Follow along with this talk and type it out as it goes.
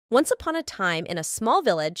Once upon a time, in a small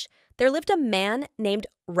village, there lived a man named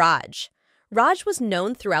Raj. Raj was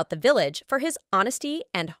known throughout the village for his honesty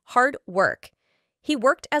and hard work. He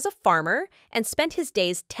worked as a farmer and spent his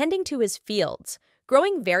days tending to his fields,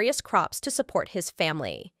 growing various crops to support his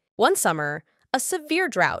family. One summer, a severe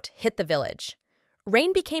drought hit the village.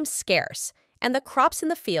 Rain became scarce, and the crops in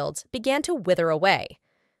the fields began to wither away.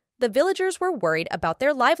 The villagers were worried about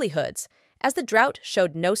their livelihoods, as the drought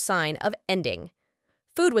showed no sign of ending.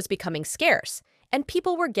 Food was becoming scarce, and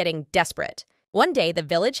people were getting desperate. One day, the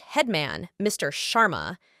village headman, Mr.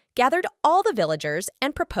 Sharma, gathered all the villagers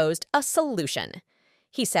and proposed a solution.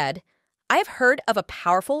 He said, "I have heard of a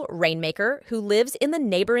powerful rainmaker who lives in the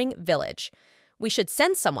neighboring village. We should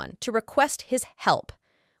send someone to request his help.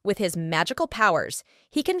 With his magical powers,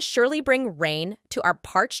 he can surely bring rain to our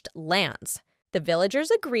parched lands." The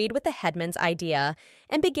villagers agreed with the headman's idea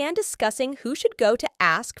and began discussing who should go to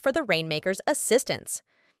ask for the rainmaker's assistance.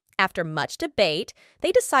 After much debate,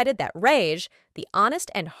 they decided that Raj, the honest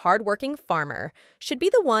and hardworking farmer, should be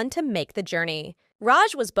the one to make the journey.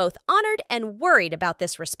 Raj was both honored and worried about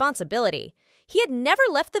this responsibility. He had never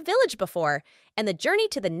left the village before, and the journey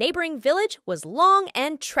to the neighboring village was long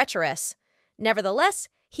and treacherous. Nevertheless,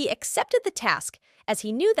 he accepted the task, as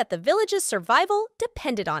he knew that the village's survival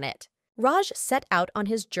depended on it. Raj set out on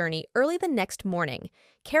his journey early the next morning,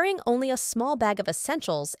 carrying only a small bag of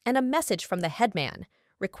essentials and a message from the headman,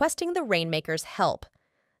 requesting the rainmaker's help.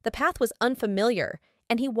 The path was unfamiliar,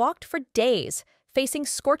 and he walked for days, facing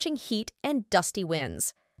scorching heat and dusty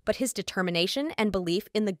winds. But his determination and belief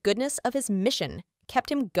in the goodness of his mission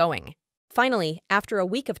kept him going. Finally, after a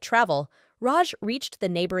week of travel, Raj reached the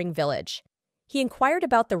neighboring village. He inquired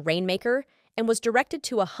about the rainmaker and was directed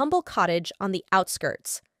to a humble cottage on the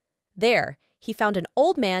outskirts. There, he found an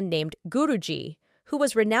old man named Guruji, who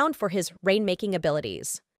was renowned for his rainmaking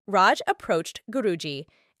abilities. Raj approached Guruji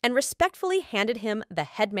and respectfully handed him the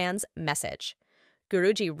headman's message.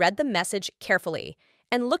 Guruji read the message carefully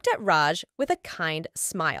and looked at Raj with a kind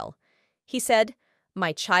smile. He said,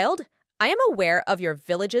 "My child, I am aware of your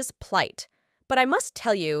village's plight, but I must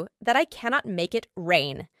tell you that I cannot make it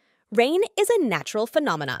rain. Rain is a natural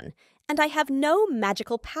phenomenon, and I have no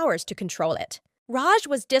magical powers to control it." Raj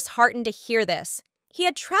was disheartened to hear this. He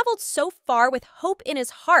had traveled so far with hope in his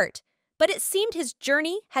heart, but it seemed his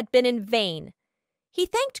journey had been in vain. He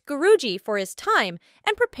thanked Guruji for his time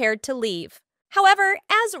and prepared to leave. However,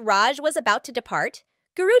 as Raj was about to depart,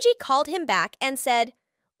 Guruji called him back and said,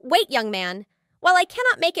 "Wait, young man. While I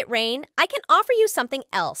cannot make it rain, I can offer you something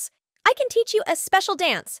else. I can teach you a special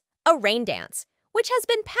dance, a rain dance, which has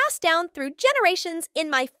been passed down through generations in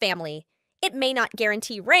my family. It may not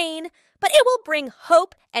guarantee rain, but it will bring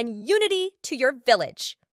hope and unity to your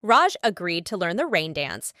village." Raj agreed to learn the rain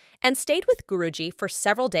dance and stayed with Guruji for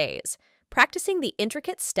several days, practicing the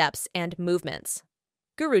intricate steps and movements.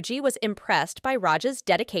 Guruji was impressed by Raj's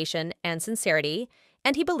dedication and sincerity,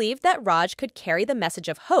 and he believed that Raj could carry the message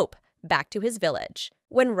of hope back to his village.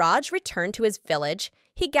 When Raj returned to his village,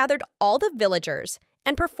 he gathered all the villagers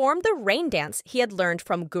and performed the rain dance he had learned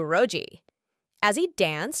from Guruji. As he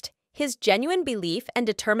danced, his genuine belief and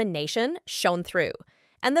determination shone through,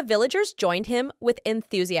 and the villagers joined him with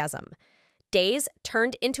enthusiasm. Days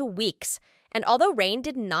turned into weeks, and although rain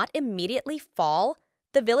did not immediately fall,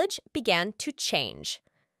 the village began to change.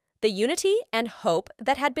 The unity and hope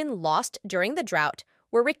that had been lost during the drought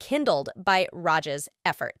were rekindled by Raj's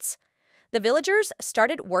efforts. The villagers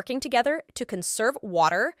started working together to conserve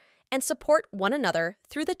water and support one another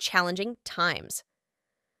through the challenging times.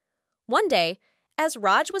 One day, as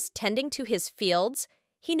Raj was tending to his fields,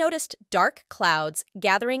 he noticed dark clouds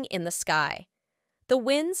gathering in the sky. The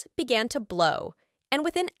winds began to blow, and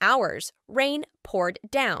within hours, rain poured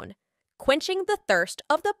down, quenching the thirst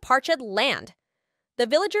of the parched land. The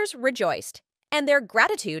villagers rejoiced, and their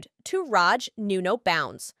gratitude to Raj knew no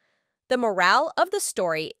bounds. The morale of the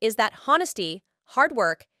story is that honesty, hard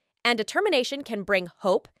work, and determination can bring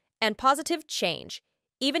hope and positive change,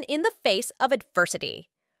 even in the face of adversity.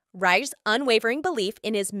 Raj's unwavering belief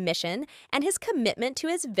in his mission and his commitment to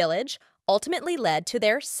his village ultimately led to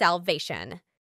their salvation.